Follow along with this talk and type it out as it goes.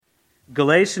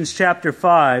Galatians chapter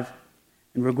 5,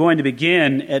 and we're going to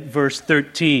begin at verse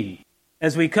 13.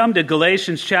 As we come to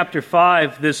Galatians chapter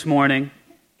 5 this morning,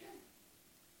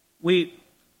 we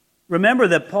remember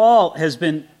that Paul has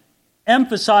been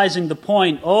emphasizing the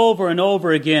point over and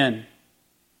over again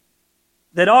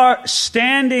that our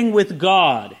standing with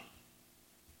God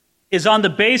is on the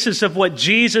basis of what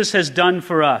Jesus has done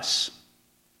for us,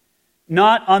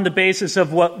 not on the basis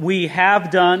of what we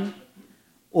have done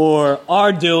or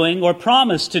are doing or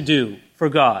promise to do for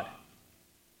God.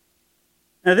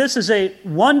 Now, this is a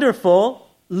wonderful,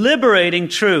 liberating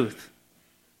truth.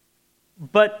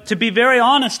 But to be very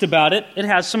honest about it, it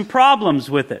has some problems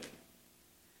with it.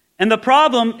 And the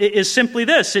problem is simply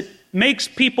this. It makes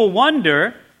people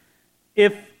wonder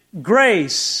if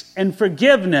grace and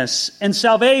forgiveness and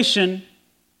salvation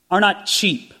are not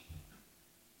cheap.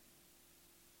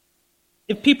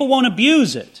 If people won't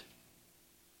abuse it.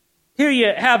 Here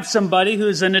you have somebody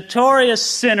who's a notorious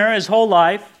sinner his whole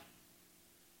life,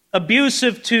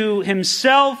 abusive to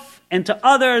himself and to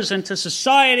others and to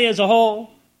society as a whole.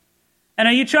 And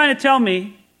are you trying to tell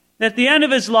me that at the end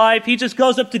of his life, he just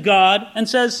goes up to God and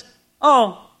says,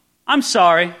 "Oh, I'm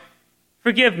sorry,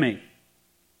 forgive me."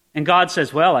 And God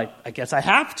says, "Well, I guess I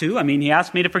have to. I mean, he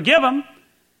asked me to forgive him."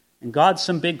 And God's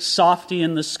some big softy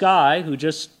in the sky who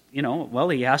just, he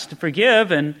has to forgive,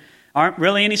 and aren't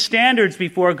really any standards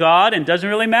before God, and doesn't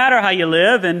really matter how you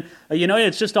live, and,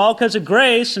 it's just all because of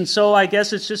grace, and so I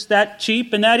guess it's just that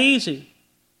cheap and that easy.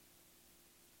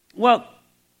 Well,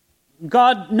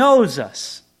 God knows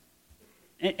us,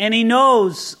 and He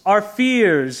knows our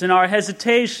fears and our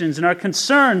hesitations and our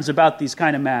concerns about these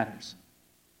kind of matters.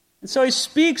 And so He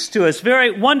speaks to us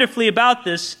very wonderfully about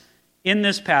this in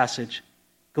this passage.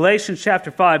 Galatians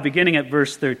chapter 5, beginning at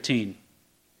verse 13.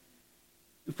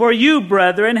 "For you,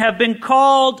 brethren, have been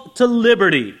called to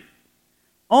liberty.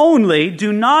 Only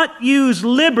do not use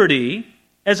liberty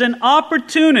as an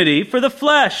opportunity for the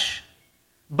flesh,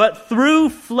 but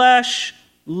through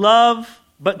love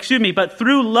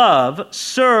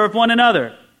serve one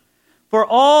another. For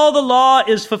all the law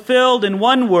is fulfilled in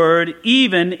one word,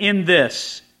 even in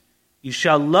this: you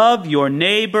shall love your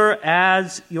neighbor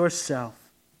as yourself."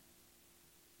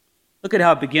 Look at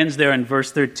how it begins there in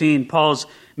verse 13. Paul's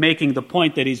making the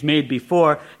point that he's made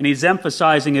before, and he's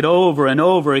emphasizing it over and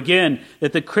over again,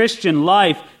 that the Christian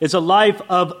life is a life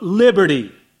of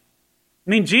liberty. I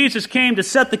mean, Jesus came to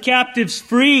set the captives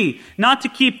free, not to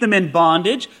keep them in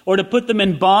bondage or to put them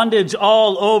in bondage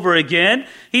all over again.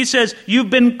 He says, you've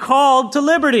been called to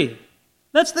liberty.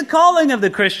 That's the calling of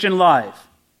the Christian life.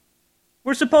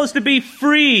 We're supposed to be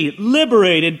free,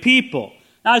 liberated people.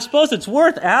 Now, I suppose it's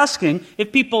worth asking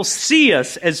if people see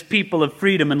us as people of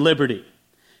freedom and liberty.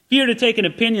 If you were to take an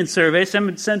opinion survey,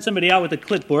 send somebody out with a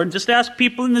clipboard and just ask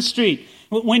people in the street,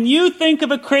 when you think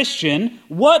of a Christian,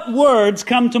 what words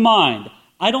come to mind?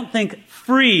 I don't think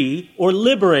free or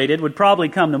liberated would probably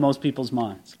come to most people's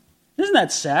minds. Isn't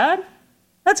that sad?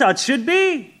 That's how it should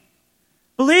be.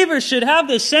 Believers should have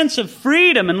this sense of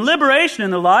freedom and liberation in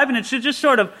their life, and it should just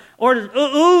sort of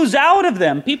ooze out of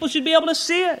them. People should be able to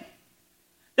see it.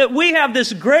 That we have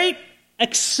this great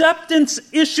acceptance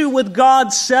issue with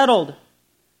God settled.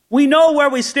 We know where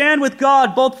we stand with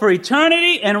God both for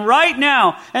eternity and right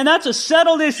now. And that's a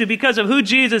settled issue because of who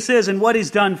Jesus is and what He's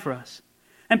done for us.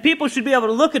 And people should be able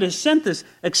to look at us, sense this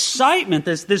excitement,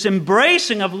 this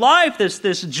embracing of life,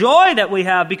 this joy that we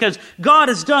have because God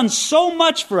has done so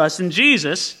much for us in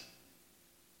Jesus.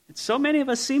 And so many of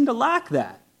us seem to lack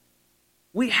that.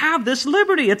 We have this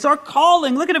liberty. It's our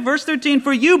calling. Look at it, verse 13.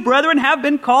 "For you, brethren, have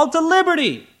been called to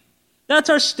liberty." That's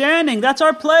our standing. That's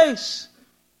our place.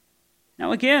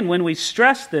 Now again, when we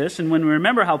stress this, and when we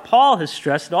remember how Paul has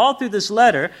stressed it all through this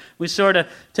letter, we sort of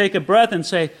take a breath and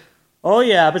say, oh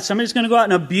yeah, but somebody's going to go out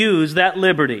and abuse that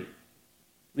liberty.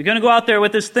 We're going to go out there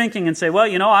with this thinking and say, well,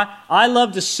 I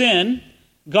love to sin.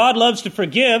 God loves to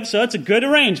forgive, so it's a good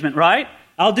arrangement, right?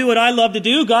 I'll do what I love to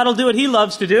do. God will do what He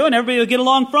loves to do, and everybody will get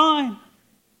along fine.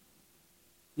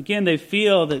 Again, they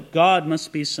feel that God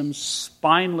must be some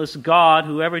spineless God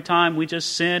who every time we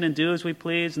just sin and do as we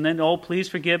please, and then, oh, please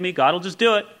forgive me, God will just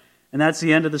do it. And that's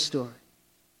the end of the story.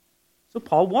 So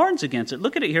Paul warns against it.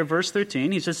 Look at it here, verse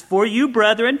 13. He says, "For you,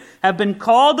 brethren, have been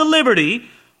called to liberty,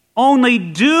 only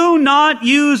do not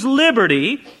use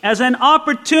liberty as an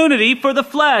opportunity for the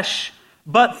flesh,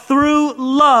 but through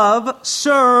love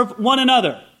serve one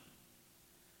another."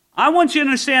 I want you to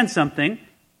understand something.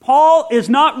 Paul is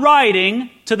not writing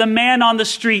to the man on the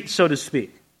street, so to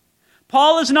speak.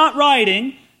 Paul is not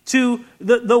writing to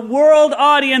the world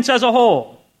audience as a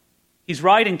whole. He's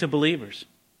writing to believers.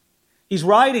 He's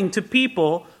writing to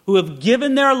people who have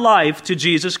given their life to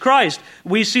Jesus Christ.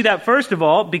 We see that, first of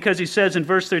all, because he says in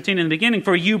verse 13 in the beginning,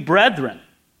 for you brethren.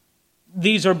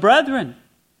 These are brethren.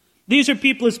 These are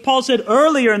people, as Paul said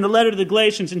earlier in the letter to the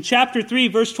Galatians, in chapter 3,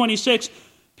 verse 26,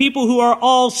 people who are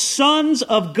all sons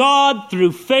of God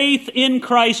through faith in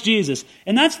Christ Jesus.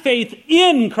 And that's faith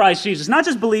in Christ Jesus, not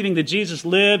just believing that Jesus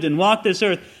lived and walked this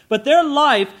earth, but their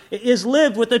life is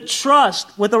lived with a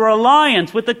trust, with a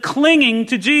reliance, with a clinging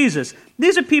to Jesus.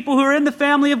 These are people who are in the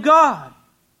family of God.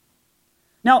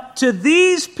 Now, to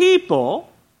these people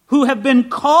who have been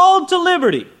called to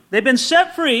liberty, they've been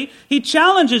set free, he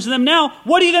challenges them now,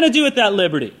 what are you going to do with that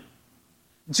liberty?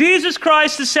 Jesus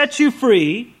Christ has set you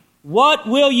free. What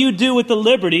will you do with the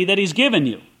liberty that he's given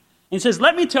you? And he says,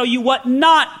 let me tell you what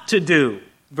not to do.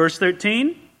 Verse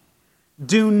 13,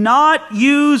 do not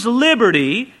use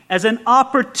liberty as an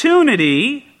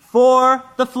opportunity for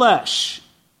the flesh.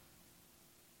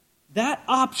 That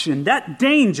option, that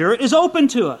danger is open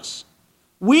to us.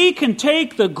 We can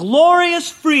take the glorious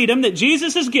freedom that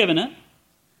Jesus has given us,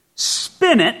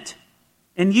 spin it,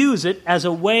 and use it as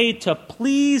a way to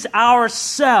please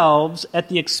ourselves at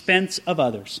the expense of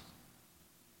others.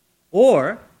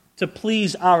 Or to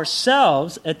please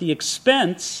ourselves at the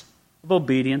expense of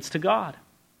obedience to God.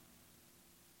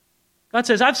 God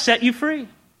says, I've set you free.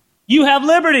 You have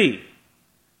liberty.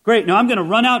 Great, now I'm going to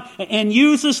run out and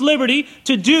use this liberty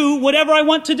to do whatever I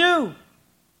want to do.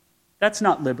 That's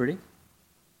not liberty.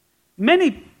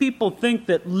 Many people think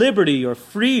that liberty or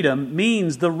freedom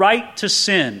means the right to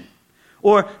sin,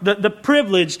 or the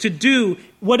privilege to do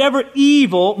whatever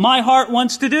evil my heart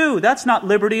wants to do. That's not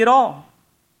liberty at all.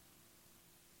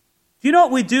 Do you know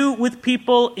what we do with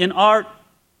people in our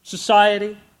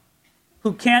society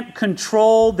who can't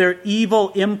control their evil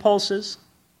impulses?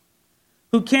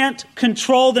 Who can't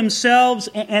control themselves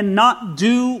and not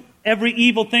do every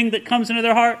evil thing that comes into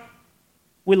their heart?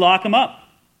 We lock them up.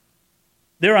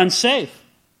 They're unsafe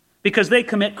because they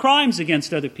commit crimes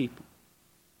against other people.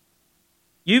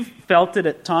 You've felt it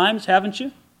at times, haven't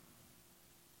you?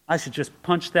 I should just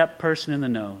punch that person in the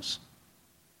nose.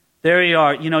 There you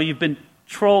are. You know, you've been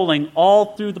trolling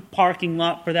all through the parking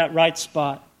lot for that right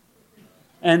spot.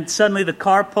 And suddenly the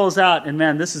car pulls out, and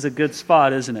man, this is a good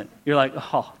spot, isn't it? You're like,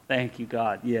 oh, thank you,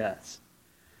 God, yes.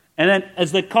 And then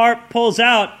as the car pulls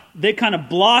out, they're kind of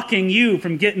blocking you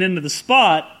from getting into the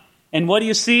spot. And what do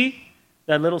you see?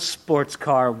 That little sports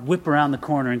car whip around the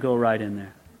corner and go right in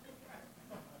there.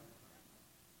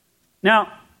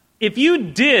 Now, if you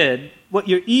did what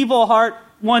your evil heart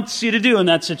wants you to do in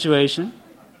that situation,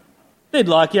 they'd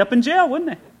lock you up in jail,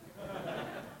 wouldn't they?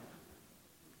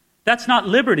 That's not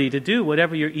liberty to do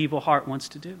whatever your evil heart wants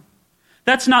to do.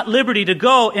 That's not liberty to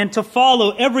go and to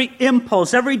follow every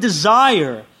impulse, every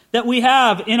desire that we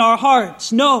have in our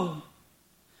hearts. No.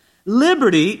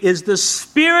 Liberty is the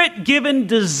Spirit-given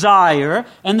desire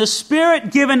and the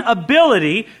Spirit-given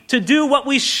ability to do what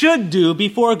we should do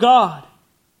before God.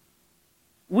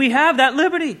 We have that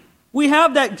liberty. We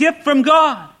have that gift from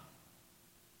God.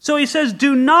 So he says,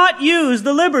 do not use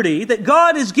the liberty that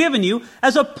God has given you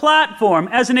as a platform,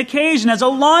 as an occasion, as a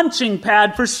launching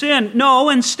pad for sin. No,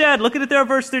 instead, look at it there,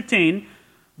 verse 13.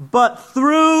 But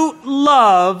through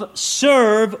love,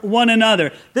 serve one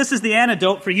another. This is the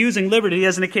antidote for using liberty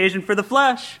as an occasion for the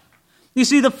flesh. You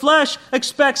see, the flesh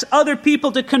expects other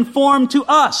people to conform to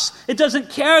us. It doesn't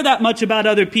care that much about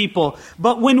other people.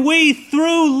 But when we,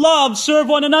 through love, serve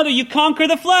one another, you conquer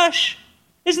the flesh.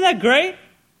 Isn't that great?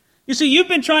 You see, you've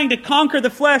been trying to conquer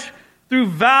the flesh through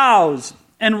vows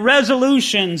and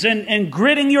resolutions and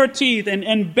gritting your teeth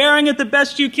and bearing it the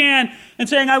best you can and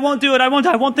saying, I won't do it, I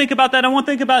won't think about that, I won't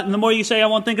think about it. And the more you say, I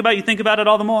won't think about it, you think about it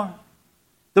all the more.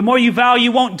 The more you vow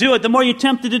you won't do it, the more you're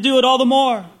tempted to do it all the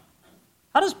more.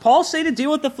 How does Paul say to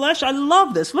deal with the flesh? I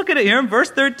love this. Look at it here in verse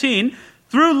 13.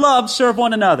 Through love, serve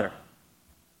one another.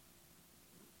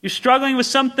 You're struggling with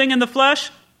something in the flesh?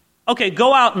 Okay,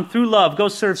 go out and through love, go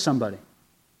serve somebody.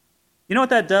 You know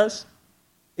what that does?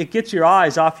 It gets your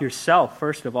eyes off yourself,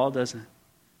 first of all, doesn't it?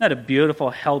 Isn't that a beautiful,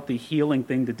 healthy, healing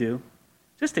thing to do?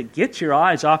 Just to get your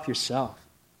eyes off yourself.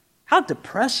 How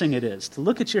depressing it is to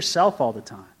look at yourself all the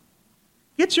time.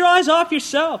 Get your eyes off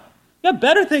yourself. You have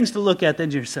better things to look at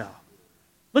than yourself.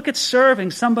 Look at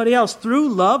serving somebody else. Through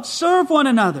love, serve one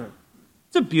another.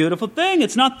 It's a beautiful thing.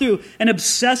 It's not through an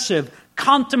obsessive,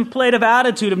 contemplative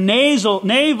attitude of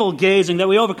navel gazing that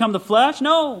we overcome the flesh.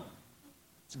 No.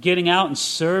 It's getting out and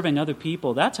serving other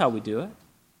people. That's how we do it.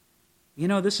 You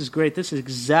know, this is great. This is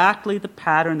exactly the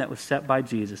pattern that was set by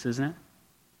Jesus, isn't it?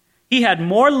 He had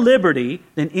more liberty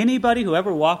than anybody who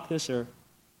ever walked this earth.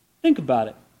 Think about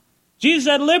it. Jesus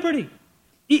had liberty.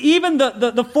 Even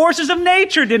the forces of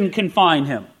nature didn't confine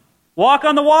him. Walk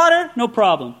on the water? No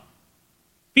problem.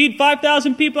 Feed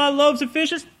 5,000 people out of loaves of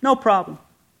fishes? No problem.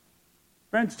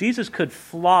 Friends, Jesus could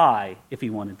fly if he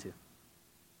wanted to.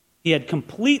 He had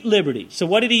complete liberty. So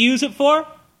what did he use it for?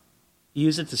 He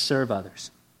used it to serve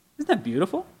others. Isn't that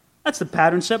beautiful? That's the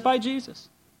pattern set by Jesus.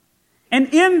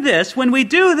 And in this, when we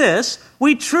do this,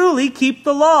 we truly keep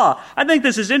the law. I think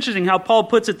this is interesting how Paul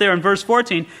puts it there in verse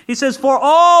 14. He says, for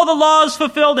all the law is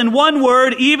fulfilled in one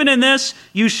word, even in this,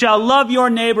 you shall love your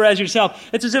neighbor as yourself.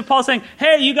 It's as if Paul's saying,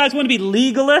 hey, you guys want to be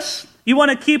legalists? You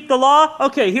want to keep the law?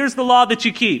 Okay, here's the law that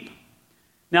you keep.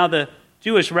 Now, the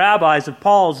Jewish rabbis of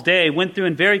Paul's day went through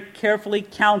and very carefully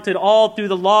counted all through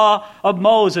the law of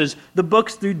Moses, the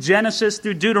books through Genesis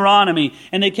through Deuteronomy,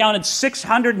 and they counted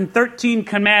 613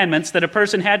 commandments that a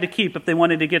person had to keep if they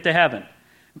wanted to get to heaven.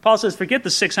 And Paul says, forget the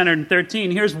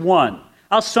 613, here's one.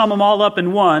 I'll sum them all up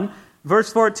in one.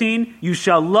 Verse 14, you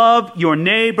shall love your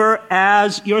neighbor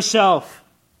as yourself.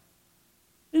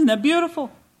 Isn't that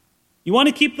beautiful? You want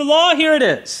to keep the law? Here it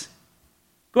is.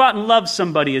 Go out and love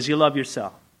somebody as you love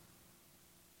yourself.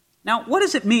 Now, what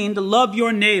does it mean to love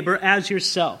your neighbor as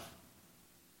yourself?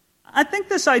 I think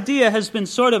this idea has been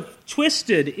sort of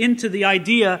twisted into the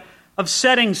idea of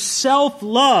setting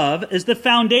self-love as the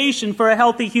foundation for a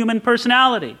healthy human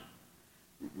personality.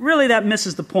 Really, that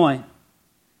misses the point.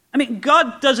 I mean,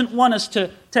 God doesn't want us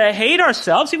to hate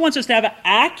ourselves. He wants us to have an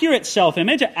accurate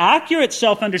self-image, an accurate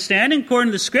self-understanding according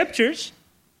to the Scriptures.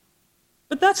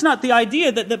 But that's not the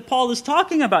idea that Paul is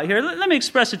talking about here. Let me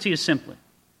express it to you simply.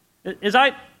 As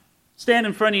I stand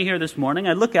in front of you here this morning,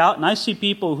 I look out and I see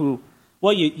people who,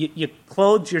 well, you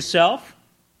clothed yourself,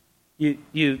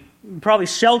 you probably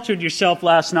sheltered yourself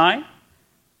last night,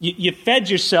 you fed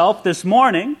yourself this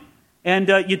morning, and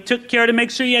you took care to make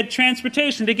sure you had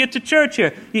transportation to get to church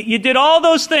here. You did all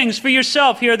those things for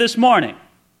yourself here this morning.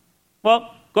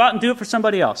 Well, go out and do it for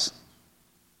somebody else.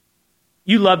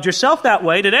 You loved yourself that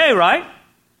way today, right?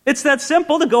 It's that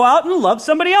simple to go out and love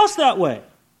somebody else that way.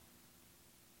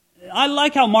 I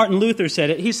like how Martin Luther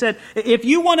said it. He said, if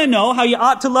you want to know how you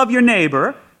ought to love your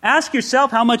neighbor, ask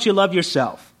yourself how much you love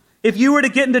yourself. If you were to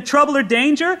get into trouble or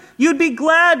danger, you'd be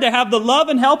glad to have the love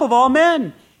and help of all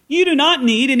men. You do not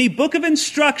need any book of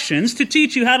instructions to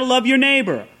teach you how to love your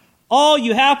neighbor. All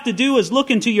you have to do is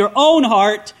look into your own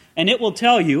heart, and it will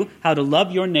tell you how to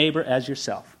love your neighbor as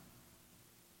yourself.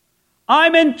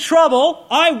 I'm in trouble.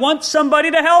 I want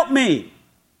somebody to help me.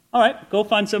 All right, go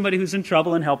find somebody who's in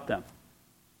trouble and help them.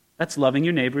 That's loving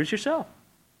your neighbor as yourself.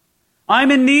 I'm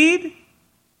in need.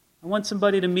 I want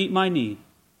somebody to meet my need.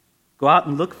 Go out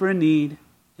and look for a need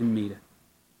and meet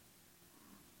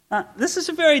it. This is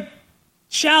a very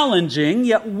challenging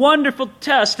yet wonderful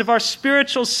test of our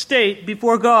spiritual state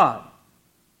before God.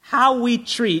 How we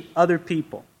treat other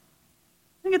people.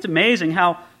 I think it's amazing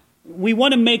how we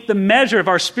want to make the measure of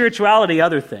our spirituality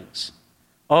other things.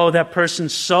 Oh, that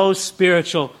person's so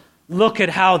spiritual. Look at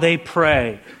how they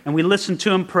pray. And we listen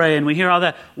to him pray and we hear all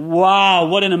that. Wow,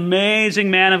 what an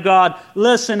amazing man of God.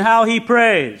 Listen how he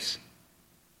prays.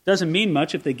 Doesn't mean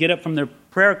much if they get up from their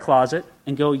prayer closet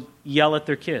and go yell at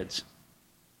their kids.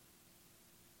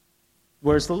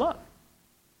 Where's the love?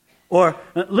 Or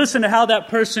listen to how that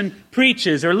person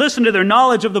preaches, or listen to their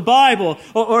knowledge of the Bible,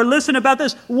 or listen about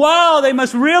this. Wow, they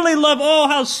must really love, oh,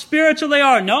 how spiritual they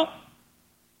are. No.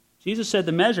 Jesus said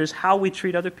the measure is how we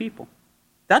treat other people.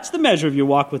 That's the measure of your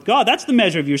walk with God. That's the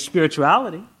measure of your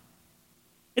spirituality.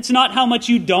 It's not how much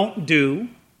you don't do.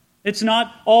 It's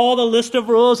not all the list of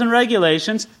rules and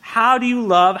regulations. How do you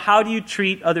love? How do you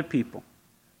treat other people?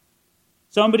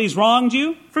 Somebody's wronged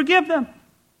you? Forgive them.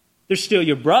 They're still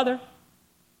your brother.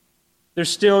 They're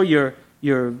still your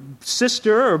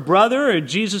sister or brother or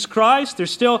Jesus Christ. They're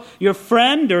still your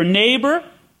friend or neighbor.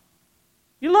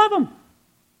 You love them.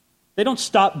 They don't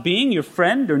stop being your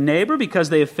friend or neighbor because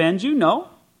they offend you. No.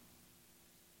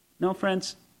 No,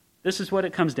 friends. This is what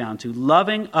it comes down to.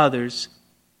 Loving others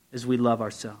as we love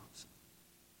ourselves.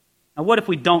 Now, what if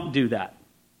we don't do that?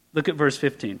 Look at verse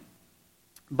 15.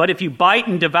 But if you bite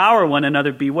and devour one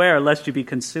another, beware lest you be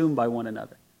consumed by one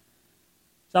another.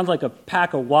 Sounds like a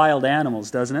pack of wild animals,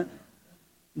 doesn't it?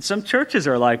 And some churches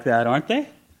are like that, aren't they?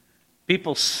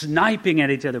 People sniping at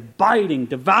each other, biting,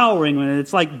 devouring.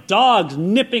 It's like dogs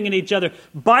nipping at each other,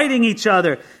 biting each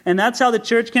other. And that's how the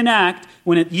church can act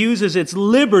when it uses its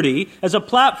liberty as a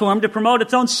platform to promote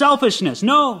its own selfishness.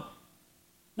 No.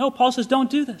 No, Paul says don't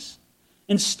do this.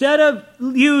 Instead of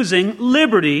using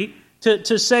liberty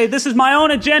to say, this is my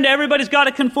own agenda, everybody's got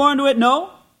to conform to it.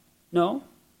 No.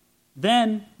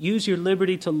 Then use your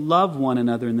liberty to love one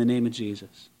another in the name of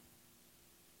Jesus.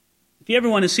 If you ever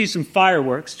want to see some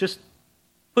fireworks, just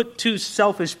Put two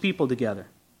selfish people together.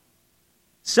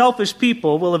 Selfish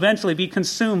people will eventually be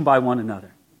consumed by one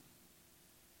another.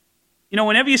 You know,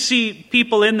 whenever you see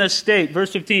people in this state,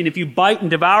 verse 15, if you bite and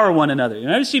devour one another,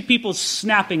 whenever you see people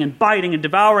snapping and biting and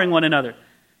devouring one another,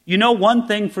 you know one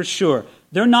thing for sure.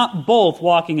 They're not both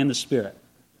walking in the Spirit.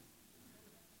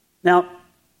 Now,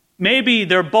 maybe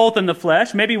they're both in the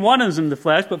flesh. Maybe one is in the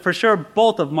flesh, but for sure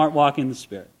both of them aren't walking in the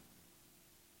Spirit.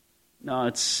 No,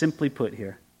 it's simply put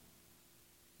here.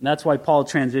 And that's why Paul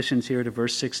transitions here to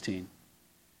verse 16.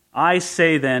 I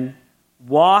say then,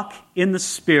 walk in the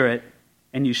Spirit,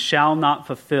 and you shall not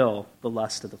fulfill the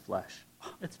lust of the flesh.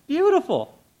 It's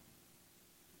beautiful.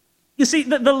 You see,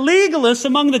 the legalists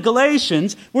among the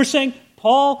Galatians were saying,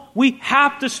 Paul, we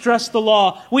have to stress the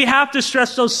law. We have to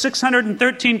stress those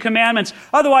 613 commandments.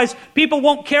 Otherwise, people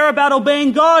won't care about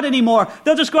obeying God anymore.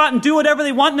 They'll just go out and do whatever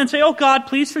they want and then say, oh, God,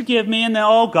 please forgive me. And then,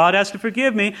 oh, God has to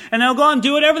forgive me. And they'll go out and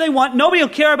do whatever they want. Nobody will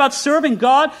care about serving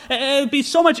God. It would be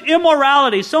so much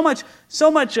immorality, so much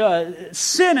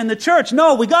sin in the church.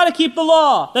 No, we got to keep the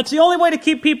law. That's the only way to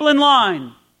keep people in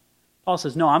line. Paul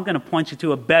says, no, I'm going to point you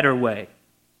to a better way.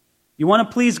 You want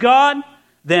to please God?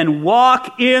 Then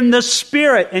walk in the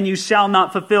Spirit, and you shall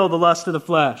not fulfill the lust of the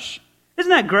flesh. Isn't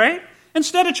that great?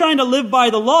 Instead of trying to live by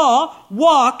the law,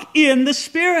 walk in the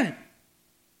Spirit.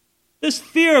 This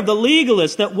fear of the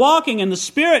legalist that walking in the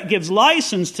Spirit gives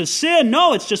license to sin,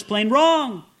 no, it's just plain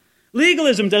wrong.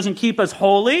 Legalism doesn't keep us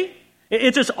holy.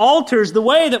 It just alters the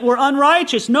way that we're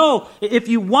unrighteous. No, if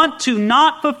you want to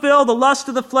not fulfill the lust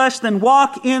of the flesh, then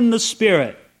walk in the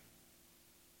Spirit.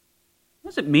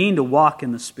 What does it mean to walk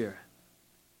in the Spirit?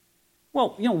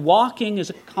 Well, walking is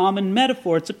a common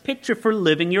metaphor. It's a picture for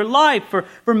living your life,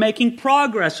 for making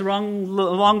progress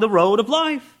along the road of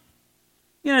life.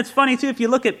 It's funny, too, if you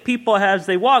look at people as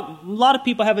they walk, a lot of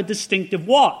people have a distinctive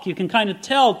walk. You can kind of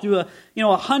tell through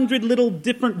 100 little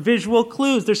different visual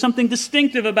clues. There's something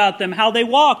distinctive about them, how they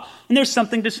walk. And there's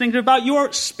something distinctive about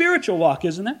your spiritual walk,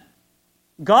 isn't there?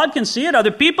 God can see it.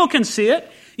 Other people can see it.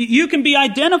 You can be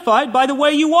identified by the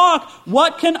way you walk.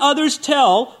 What can others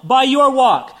tell by your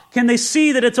walk? Can they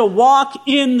see that it's a walk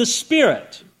in the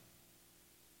Spirit?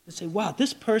 They say, wow,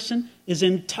 this person is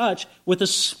in touch with a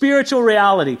spiritual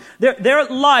reality. Their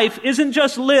life isn't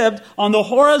just lived on the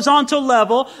horizontal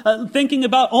level, thinking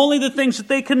about only the things that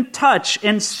they can touch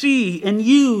and see and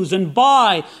use and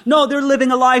buy. No, they're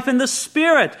living a life in the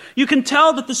Spirit. You can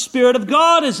tell that the Spirit of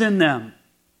God is in them.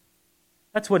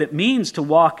 That's what it means to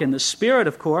walk in the Spirit,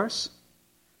 of course.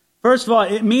 First of all,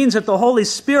 it means that the Holy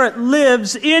Spirit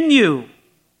lives in you.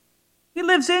 He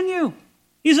lives in you.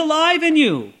 He's alive in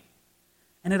you.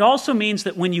 And it also means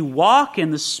that when you walk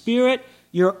in the Spirit,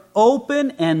 you're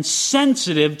open and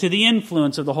sensitive to the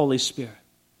influence of the Holy Spirit.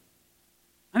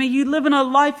 I mean, you live in a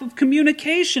life of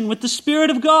communication with the Spirit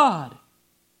of God.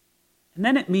 And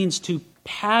then it means to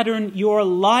pattern your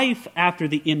life after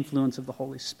the influence of the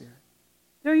Holy Spirit.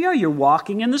 There you are, you're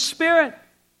walking in the Spirit.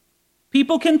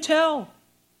 People can tell.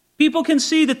 People can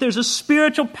see that there's a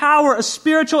spiritual power, a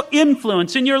spiritual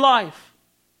influence in your life.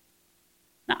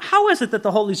 Now, how is it that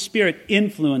the Holy Spirit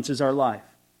influences our life?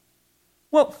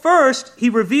 Well, first, He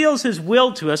reveals His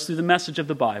will to us through the message of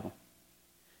the Bible.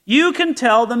 You can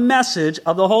tell the message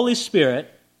of the Holy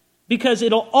Spirit because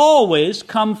it'll always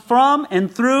come from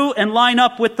and through and line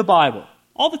up with the Bible.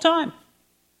 All the time.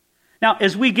 Now,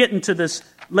 as we get into this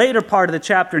later part of the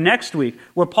chapter next week,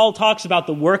 where Paul talks about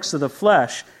the works of the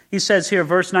flesh, he says here,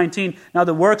 verse 19, now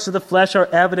the works of the flesh are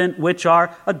evident, which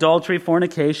are adultery,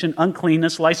 fornication,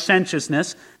 uncleanness,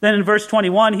 licentiousness. Then in verse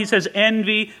 21, he says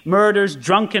envy, murders,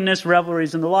 drunkenness,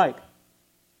 revelries, and the like.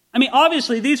 I mean,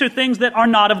 obviously, these are things that are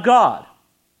not of God.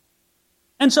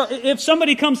 And so if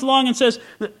somebody comes along and says,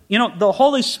 the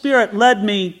Holy Spirit led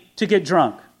me to get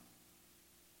drunk,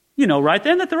 right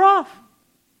then that they're off.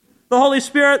 The Holy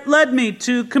Spirit led me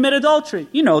to commit adultery.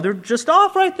 They're just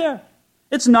off right there.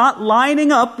 It's not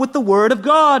lining up with the Word of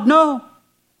God. No,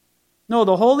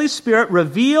 the Holy Spirit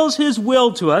reveals His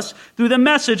will to us through the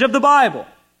message of the Bible.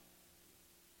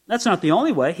 That's not the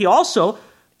only way. He also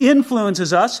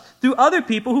influences us through other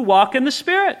people who walk in the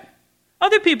Spirit.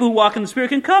 Other people who walk in the Spirit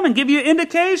can come and give you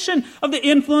indication of the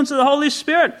influence of the Holy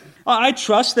Spirit. I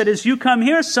trust that as you come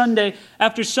here Sunday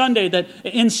after Sunday, that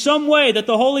in some way that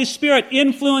the Holy Spirit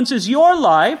influences your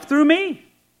life through me.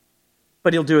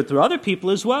 But He'll do it through other people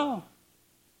as well.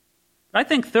 I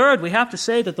think third, we have to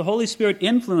say that the Holy Spirit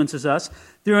influences us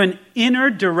through an inner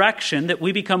direction that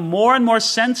we become more and more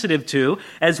sensitive to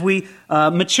as we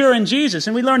mature in Jesus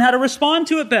and we learn how to respond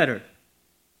to it better.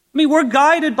 I mean, we're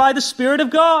guided by the Spirit of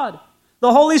God.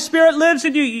 The Holy Spirit lives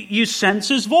in you. You sense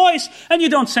His voice, and you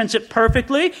don't sense it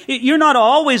perfectly. You're not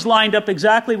always lined up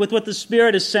exactly with what the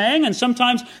Spirit is saying, and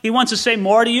sometimes He wants to say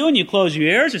more to you, and you close your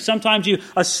ears, or sometimes you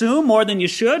assume more than you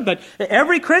should. But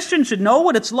every Christian should know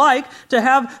what it's like to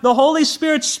have the Holy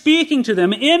Spirit speaking to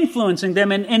them, influencing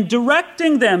them, and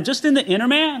directing them just in the inner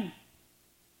man.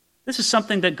 This is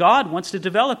something that God wants to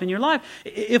develop in your life.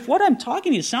 If what I'm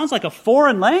talking to you sounds like a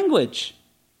foreign language,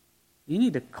 you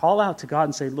need to call out to God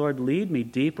and say, Lord, lead me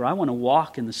deeper. I want to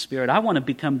walk in the Spirit. I want to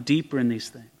become deeper in these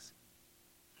things.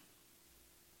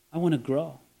 I want to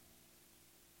grow.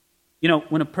 You know,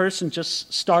 when a person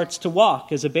just starts to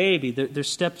walk as a baby, their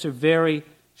steps are very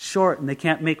short and they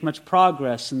can't make much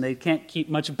progress and they can't keep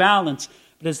much balance.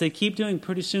 But as they keep doing,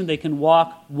 pretty soon they can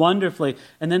walk wonderfully,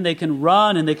 and then they can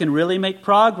run and they can really make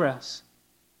progress.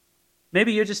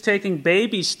 Maybe you're just taking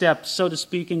baby steps, so to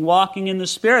speak, in walking in the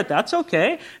Spirit. That's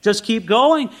okay. Just keep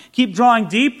going. Keep drawing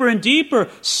deeper and deeper.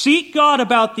 Seek God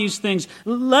about these things.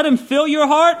 Let Him fill your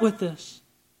heart with this.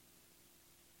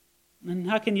 And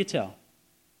how can you tell?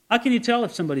 How can you tell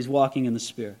if somebody's walking in the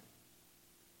Spirit?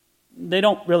 They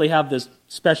don't really have this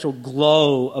special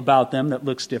glow about them that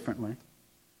looks differently.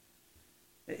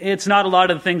 It's not a lot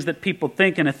of the things that people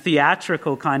think in a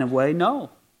theatrical kind of way. No.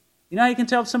 You know how you can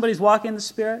tell if somebody's walking in the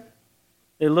Spirit?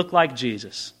 They look like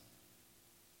Jesus.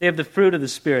 They have the fruit of the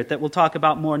Spirit that we'll talk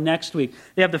about more next week.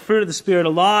 They have the fruit of the Spirit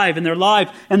alive in their life,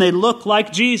 and they look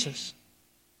like Jesus.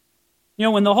 You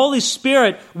know, when the Holy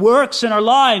Spirit works in our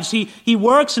lives, He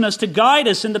works in us to guide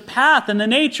us in the path and the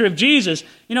nature of Jesus.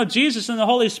 You know, Jesus and the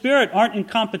Holy Spirit aren't in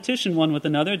competition one with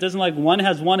another. It doesn't like one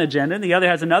has one agenda and the other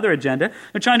has another agenda.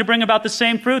 They're trying to bring about the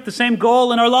same fruit, the same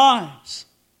goal in our lives.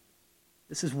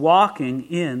 This is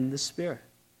walking in the Spirit.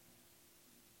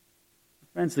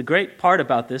 Friends, the great part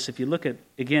about this, if you look at,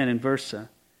 again, in verse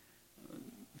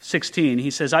 16, he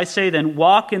says, I say then,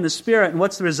 walk in the Spirit, and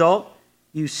what's the result?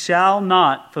 You shall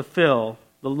not fulfill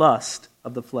the lust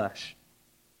of the flesh.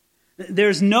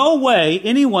 There's no way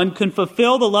anyone can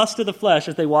fulfill the lust of the flesh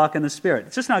if they walk in the Spirit.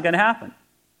 It's just not going to happen.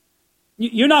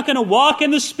 You're not going to walk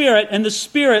in the Spirit and the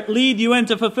Spirit lead you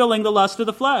into fulfilling the lust of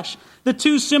the flesh. The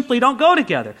two simply don't go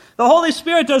together. The Holy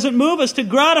Spirit doesn't move us to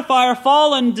gratify our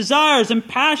fallen desires and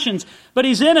passions, but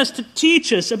He's in us to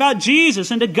teach us about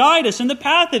Jesus and to guide us in the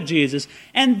path of Jesus.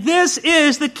 And this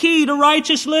is the key to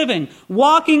righteous living,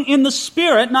 walking in the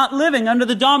Spirit, not living under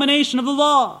the domination of the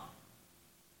law.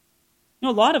 You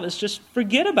know, a lot of us just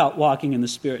forget about walking in the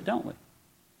Spirit, don't we?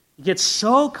 You get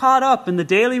so caught up in the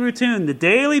daily routine, the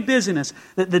daily busyness,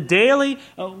 the daily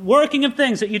working of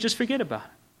things that you just forget about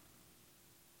it.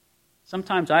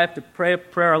 Sometimes I have to pray a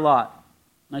prayer a lot,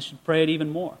 and I should pray it even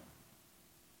more.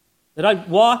 That I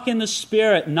walk in the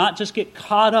Spirit and not just get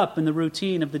caught up in the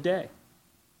routine of the day.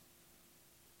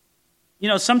 You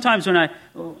know, sometimes when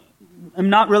I'm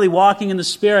not really walking in the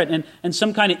Spirit and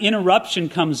some kind of interruption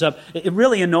comes up, it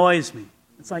really annoys me.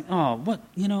 It's like, oh,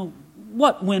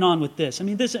 what went on with this? I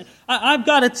mean, I've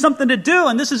got something to do,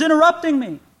 and this is interrupting me.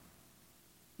 You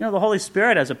know, the Holy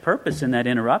Spirit has a purpose in that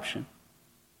interruption.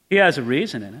 He has a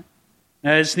reason in it.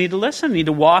 I just need to listen, need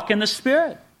to walk in the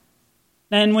Spirit.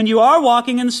 And when you are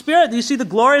walking in the Spirit, you see the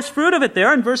glorious fruit of it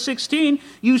there in verse 16.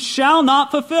 You shall not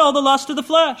fulfill the lust of the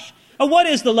flesh. What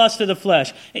is the lust of the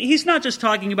flesh? He's not just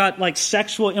talking about like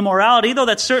sexual immorality, though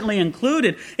that's certainly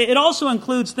included. It also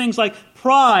includes things like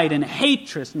pride and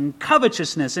hatred and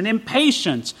covetousness and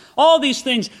impatience. All these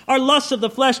things are lusts of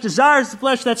the flesh, desires of the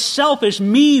flesh, that's selfish,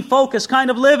 me-focused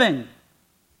kind of living.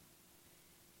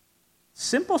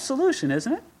 Simple solution,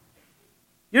 isn't it?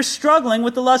 You're struggling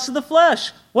with the lust of the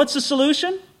flesh. What's the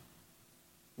solution?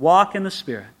 Walk in the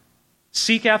Spirit.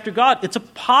 Seek after God. It's a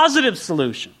positive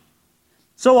solution.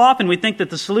 So often we think that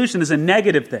the solution is a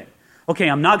negative thing. Okay,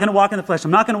 I'm not going to walk in the flesh.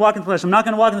 I'm not going to walk in the flesh. I'm not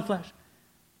going to walk in the flesh.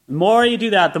 The more you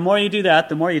do that, the more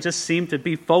you just seem to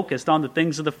be focused on the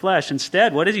things of the flesh.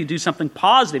 Instead, what is you do something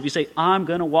positive? You say, I'm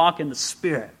going to walk in the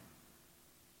Spirit.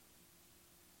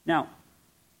 Now,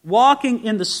 walking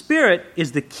in the Spirit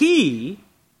is the key,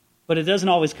 but it doesn't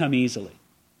always come easily.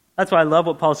 That's why I love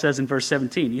what Paul says in verse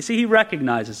 17. You see, he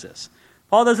recognizes this.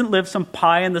 Paul doesn't live some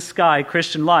pie-in-the-sky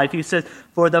Christian life. He says,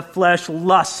 for the flesh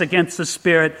lusts against the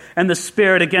Spirit, and the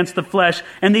Spirit against the flesh,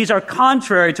 and these are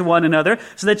contrary to one another,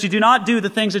 so that you do not do the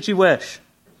things that you wish.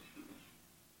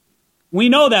 We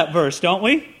know that verse, don't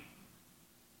we?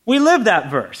 We live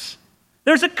that verse.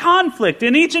 There's a conflict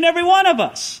in each and every one of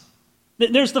us.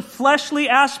 There's the fleshly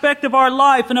aspect of our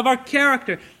life and of our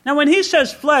character. Now, when he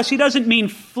says flesh, he doesn't mean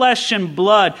flesh and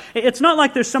blood. It's not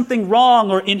like there's something wrong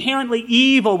or inherently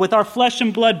evil with our flesh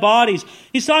and blood bodies.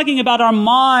 He's talking about our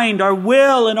mind, our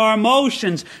will, and our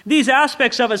emotions. These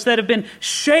aspects of us that have been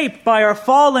shaped by our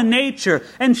fallen nature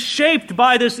and shaped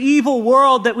by this evil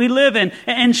world that we live in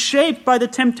and shaped by the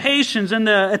temptations and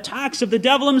the attacks of the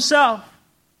devil himself.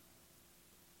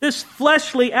 This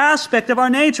fleshly aspect of our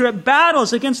nature, it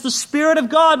battles against the Spirit of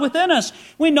God within us.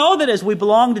 We know that as we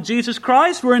belong to Jesus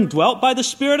Christ, we're indwelt by the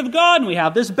Spirit of God, and we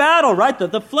have this battle, right?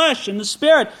 The flesh and the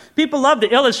Spirit. People love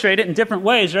to illustrate it in different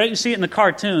ways, right? You see it in the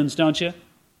cartoons, don't you?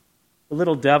 The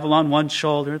little devil on one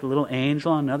shoulder, the little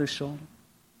angel on another shoulder.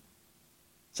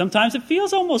 Sometimes it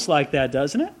feels almost like that,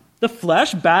 doesn't it? The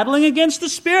flesh battling against the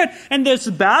Spirit. And there's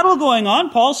a battle going on.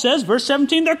 Paul says, verse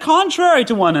 17, they're contrary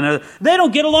to one another. They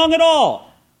don't get along at all.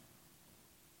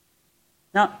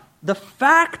 Now, the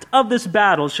fact of this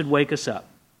battle should wake us up.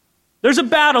 There's a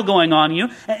battle going on in you,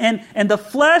 and the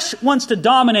flesh wants to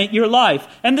dominate your life,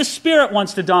 and the Spirit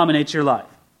wants to dominate your life.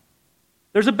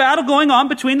 There's a battle going on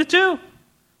between the two.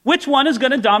 Which one is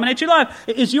going to dominate your life?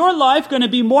 Is your life going to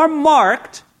be more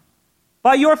marked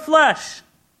by your flesh,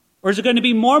 or is it going to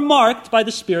be more marked by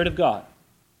the Spirit of God?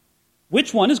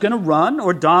 Which one is going to run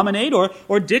or dominate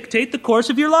or dictate the course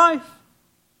of your life?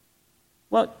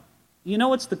 Well, you know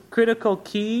what's the critical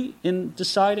key in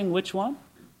deciding which one?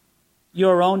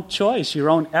 Your own choice, your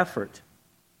own effort.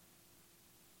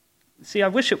 See, I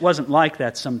wish it wasn't like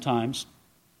that sometimes.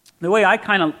 The way I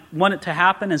kind of want it to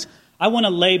happen is I want to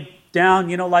lay down,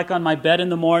 like on my bed in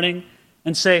the morning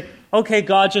and say, okay,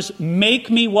 God, just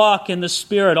make me walk in the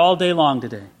Spirit all day long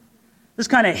today. Just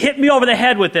kind of hit me over the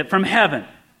head with it from heaven.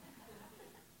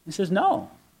 He says, no.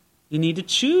 You need to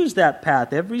choose that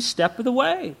path every step of the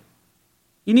way.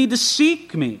 You need to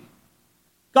seek me.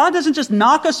 God doesn't just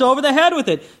knock us over the head with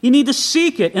it. You need to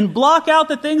seek it and block out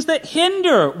the things that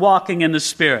hinder walking in the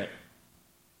Spirit.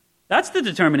 That's the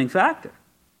determining factor.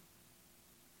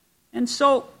 And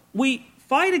so we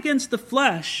fight against the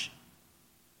flesh,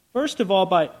 first of all,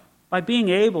 by being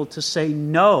able to say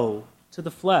no to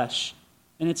the flesh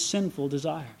and its sinful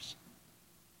desires.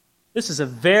 This is a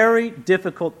very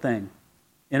difficult thing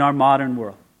in our modern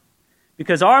world.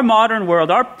 Because our modern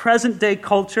world, our present-day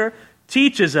culture,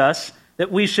 teaches us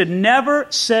that we should never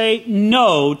say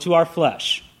no to our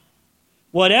flesh.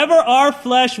 Whatever our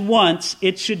flesh wants,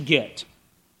 it should get.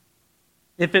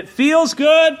 If it feels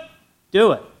good,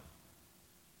 do it.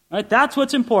 Right? That's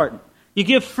what's important. You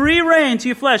give free rein to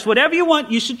your flesh. Whatever you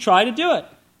want, you should try to do it.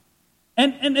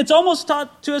 And it's almost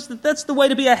taught to us that that's the way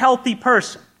to be a healthy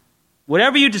person.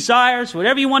 Whatever you desire,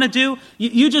 whatever you want to do,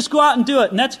 you just go out and do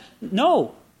it. And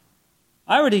no.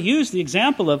 I already used the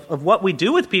example of what we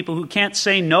do with people who can't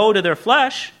say no to their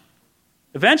flesh.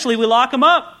 Eventually, we lock them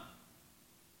up.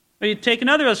 Or you take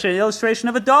another illustration, the illustration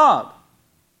of a dog.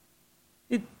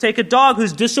 You take a dog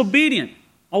who's disobedient,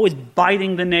 always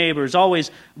biting the neighbors,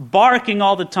 always barking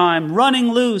all the time,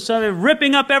 running loose,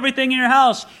 ripping up everything in your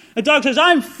house. The dog says,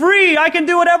 I'm free, I can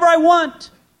do whatever I want.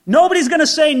 Nobody's going to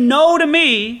say no to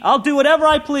me. I'll do whatever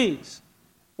I please.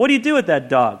 What do you do with that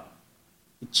dog?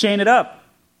 You chain it up.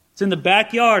 It's in the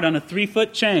backyard on a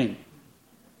 3-foot chain.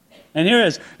 And here it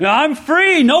is. I'm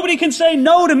free. Nobody can say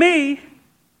no to me.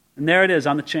 And there it is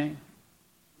on the chain.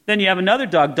 Then you have another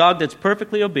dog that's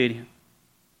perfectly obedient.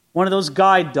 One of those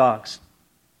guide dogs.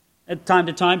 At time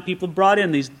to time, people have brought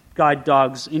in these guide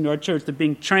dogs into our church. They're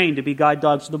being trained to be guide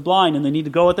dogs for the blind, and they need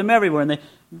to go with them everywhere. And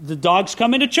the dogs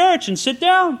come into church and sit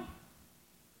down.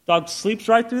 Dog sleeps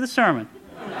right through the sermon.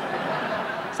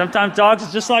 Sometimes dogs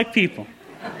are just like people.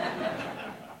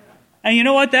 And you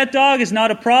know what? That dog is not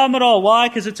a problem at all. Why?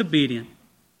 Because it's obedient.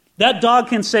 That dog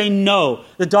can say no.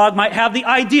 The dog might have the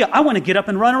idea, I want to get up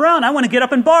and run around. I want to get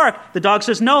up and bark. The dog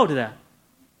says no to that.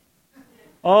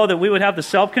 Oh, that we would have the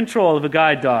self-control of a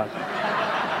guide dog.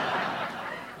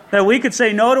 That we could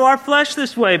say no to our flesh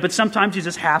this way, but sometimes you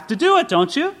just have to do it,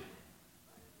 don't you?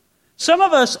 Some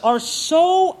of us are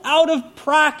so out of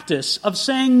practice of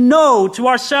saying no to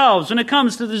ourselves when it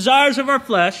comes to the desires of our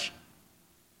flesh.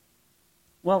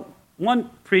 Well, one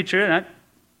preacher,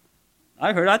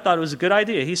 I thought it was a good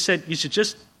idea. He said you should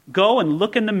just go and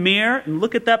look in the mirror and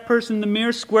look at that person in the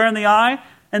mirror square in the eye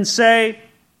and say,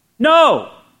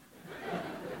 no.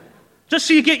 Just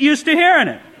so you get used to hearing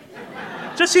it.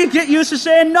 Just so you get used to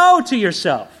saying no to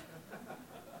yourself.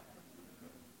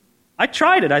 I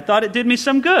tried it. I thought it did me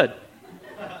some good.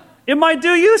 It might do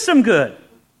you some good.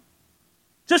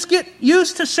 Just get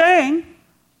used to saying,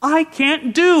 I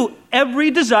can't do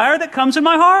every desire that comes in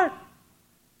my heart.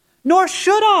 Nor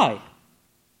should I.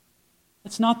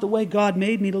 That's not the way God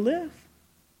made me to live.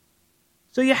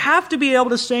 So you have to be able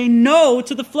to say no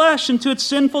to the flesh and to its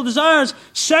sinful desires.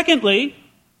 Secondly,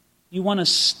 you want to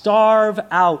starve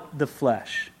out the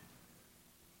flesh.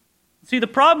 See, the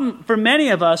problem for many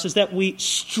of us is that we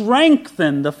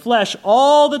strengthen the flesh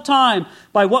all the time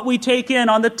by what we take in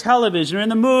on the television or in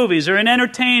the movies or in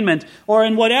entertainment or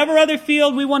in whatever other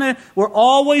field we want to. We're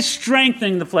always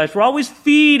strengthening the flesh. We're always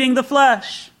feeding the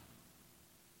flesh.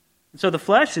 So the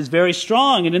flesh is very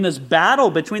strong, and in this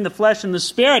battle between the flesh and the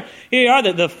spirit, here you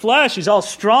are, the flesh, he's all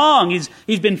strong,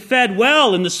 he's been fed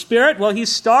well, and the spirit, well,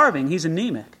 he's starving, he's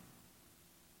anemic.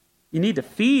 You need to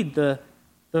feed the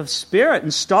spirit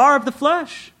and starve the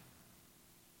flesh.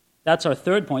 That's our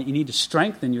third point. You need to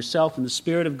strengthen yourself in the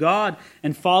Spirit of God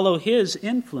and follow His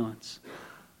influence.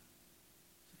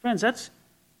 Friends,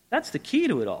 that's the key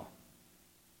to it all.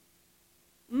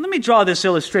 Let me draw this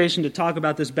illustration to talk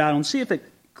about this battle and see if it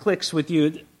clicks with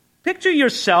you. Picture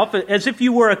yourself as if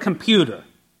you were a computer.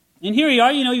 And here you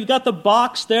are, you've got the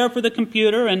box there for the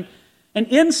computer, and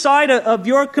inside of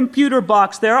your computer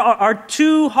box there are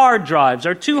two hard drives,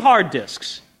 or two hard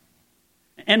disks.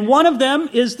 And one of them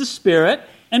is the spirit,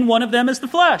 and one of them is the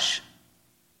flesh.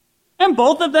 And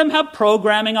both of them have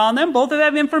programming on them, both of them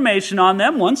have information on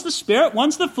them. One's the spirit,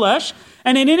 one's the flesh.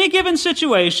 And in any given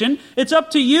situation, it's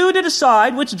up to you to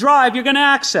decide which drive you're going to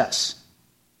access.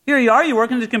 Here you are, you're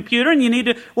working at the computer, and you need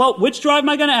to, which drive am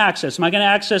I going to access? Am I going to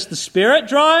access the spirit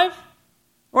drive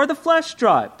or the flesh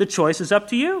drive? The choice is up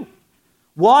to you.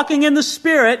 Walking in the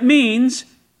Spirit means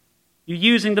you're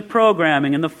using the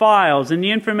programming and the files and the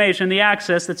information, the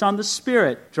access that's on the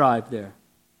Spirit drive there.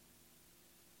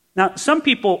 Now, some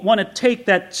people want to take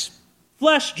that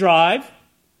flesh drive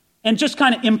and just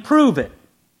kind of improve it.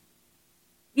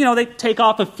 They take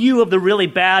off a few of the really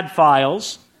bad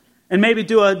files and maybe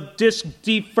do a disk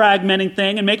defragmenting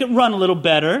thing and make it run a little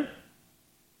better.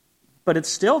 But it's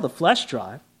still the flesh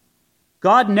drive.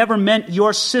 God never meant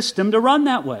your system to run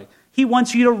that way. He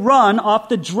wants you to run off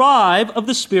the drive of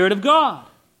the Spirit of God.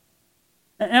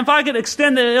 And if I could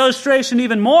extend the illustration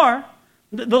even more,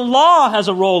 the law has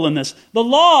a role in this. The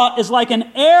law is like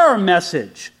an error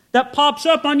message that pops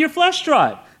up on your flesh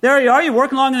drive. There you are, you're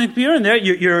working along in the computer, and there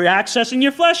you're accessing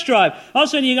your flesh drive. All of a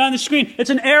sudden you got on the screen, it's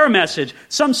an error message,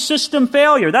 some system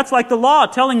failure. That's like the law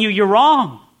telling you you're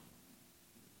wrong.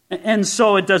 And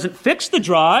so it doesn't fix the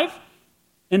drive.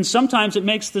 And sometimes it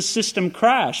makes the system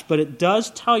crash, but it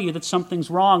does tell you that something's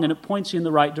wrong and it points you in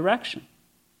the right direction.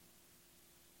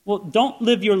 Well, don't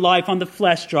live your life on the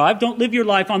flesh drive. Don't live your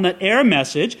life on that error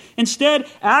message. Instead,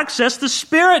 access the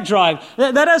spirit drive.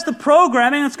 That has the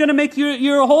programming that's going to make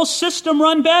your whole system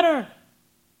run better.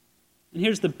 And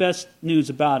here's the best news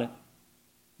about it.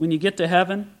 When you get to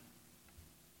heaven,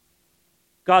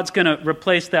 God's going to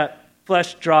replace that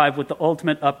flesh drive with the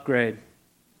ultimate upgrade,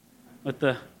 with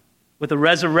a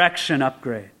resurrection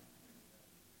upgrade.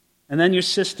 And then your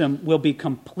system will be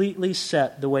completely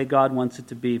set the way God wants it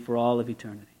to be for all of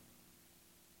eternity.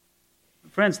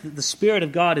 Friends, the Spirit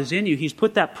of God is in you. He's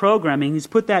put that programming, He's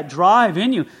put that drive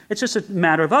in you. It's just a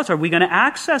matter of us. Are we going to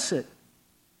access it?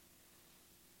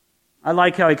 I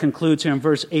like how he concludes here in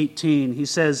verse 18. He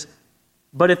says,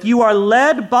 "But if you are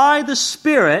led by the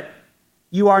Spirit,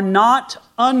 you are not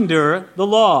under the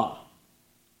law."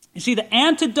 You see, the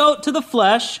antidote to the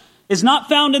flesh is not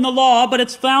found in the law, but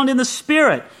it's found in the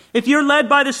Spirit. If you're led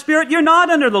by the Spirit, you're not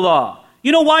under the law.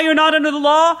 You know why you're not under the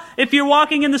law? If you're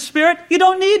walking in the Spirit, you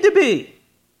don't need to be.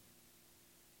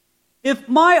 If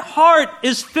my heart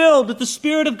is filled with the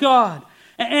Spirit of God,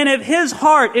 and if His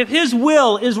heart, if His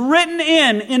will is written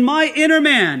in my inner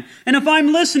man, and if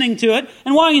I'm listening to it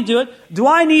and wanting to do it, do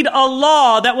I need a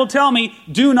law that will tell me,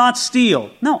 do not steal?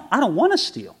 No, I don't want to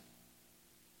steal.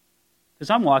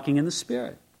 Because I'm walking in the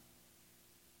Spirit.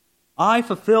 I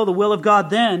fulfill the will of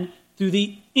God then through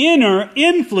the inner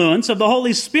influence of the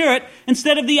Holy Spirit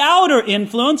instead of the outer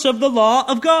influence of the law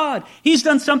of God. He's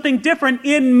done something different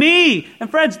in me. And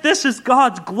friends, this is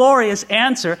God's glorious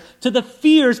answer to the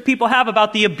fears people have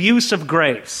about the abuse of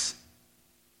grace.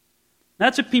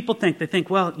 That's what people think. They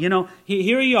think, well,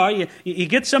 here you are. You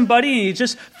get somebody and you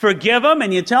just forgive them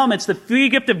and you tell them it's the free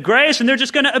gift of grace and they're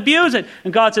just going to abuse it.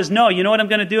 And God says, no, you know what I'm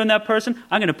going to do in that person?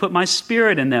 I'm going to put my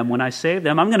Spirit in them when I save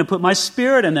them. I'm going to put my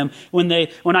Spirit in them when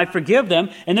I forgive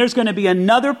them. And there's going to be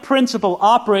another principle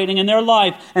operating in their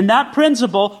life. And that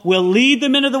principle will lead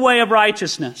them into the way of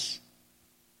righteousness.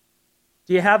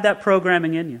 Do you have that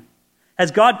programming in you?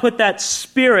 Has God put that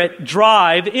Spirit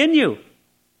drive in you?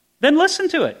 Then listen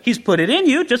to it. He's put it in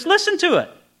you. Just listen to it.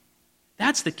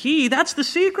 That's the key. That's the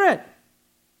secret.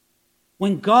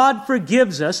 When God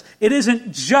forgives us, it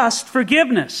isn't just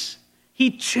forgiveness. He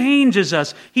changes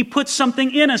us. He puts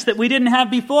something in us that we didn't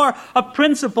have before, a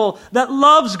principle that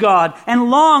loves God and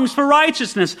longs for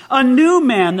righteousness, a new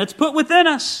man that's put within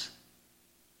us.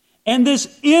 And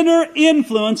this inner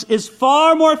influence is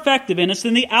far more effective in us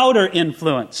than the outer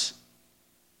influence.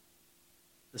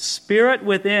 The Spirit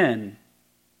within,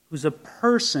 who's a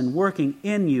person working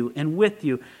in you and with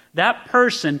you, that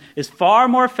person is far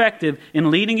more effective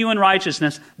in leading you in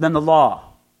righteousness than the law.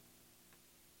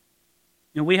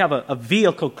 You know, we have a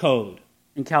vehicle code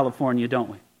in California, don't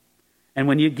we? And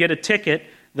when you get a ticket,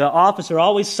 the officer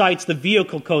always cites the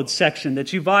vehicle code section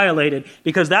that you violated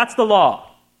because that's the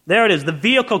law. There it is, the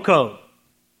vehicle code.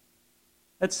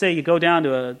 Let's say you go down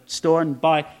to a store and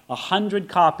buy 100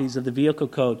 copies of the vehicle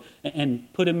code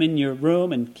and put them in your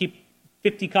room and keep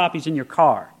 50 copies in your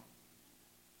car.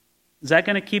 Is that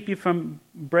going to keep you from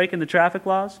breaking the traffic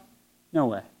laws? No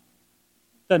way.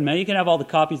 Doesn't matter. You can have all the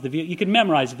copies of the vehicle. You can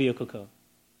memorize the vehicle code.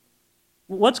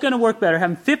 What's going to work better,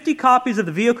 having 50 copies of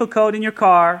the vehicle code in your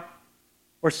car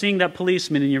or seeing that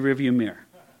policeman in your rearview mirror?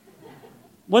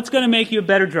 What's going to make you a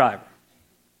better driver?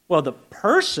 Well, the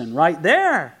person right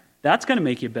there, that's going to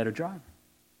make you a better driver.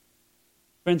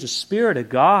 Friends, the Spirit of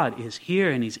God is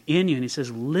here and He's in you and He says,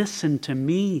 listen to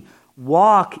me,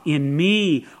 walk in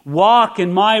me, walk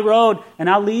in my road, and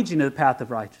I'll lead you to the path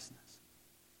of righteousness.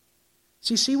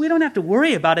 So you see, we don't have to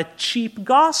worry about a cheap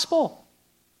gospel.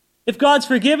 If God's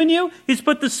forgiven you, He's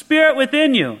put the Spirit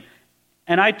within you.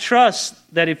 And I trust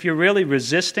that if you're really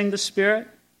resisting the Spirit,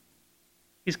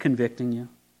 He's convicting you.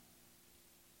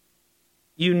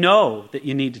 You know that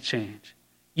you need to change.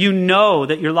 You know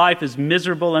that your life is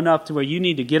miserable enough to where you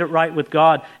need to get it right with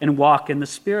God and walk in the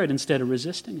Spirit instead of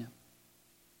resisting Him.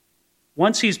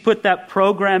 Once He's put that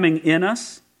programming in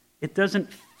us, it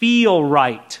doesn't feel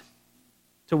right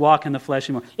to walk in the flesh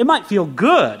anymore. It might feel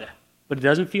good, but it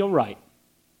doesn't feel right.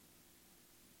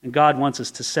 And God wants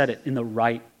us to set it in the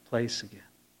right place again.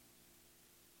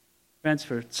 Friends,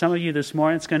 for some of you this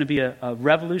morning, it's going to be a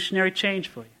revolutionary change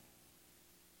for you.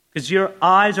 Because your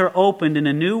eyes are opened in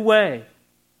a new way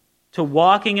to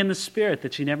walking in the Spirit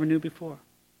that you never knew before.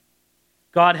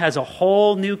 God has a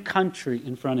whole new country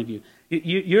in front of you.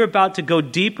 You're about to go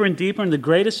deeper and deeper in the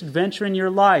greatest adventure in your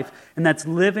life, and that's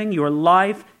living your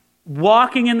life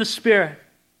walking in the Spirit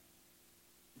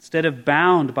instead of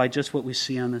bound by just what we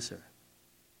see on this earth.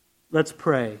 Let's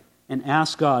pray and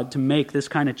ask God to make this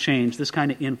kind of change, this kind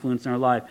of influence in our life.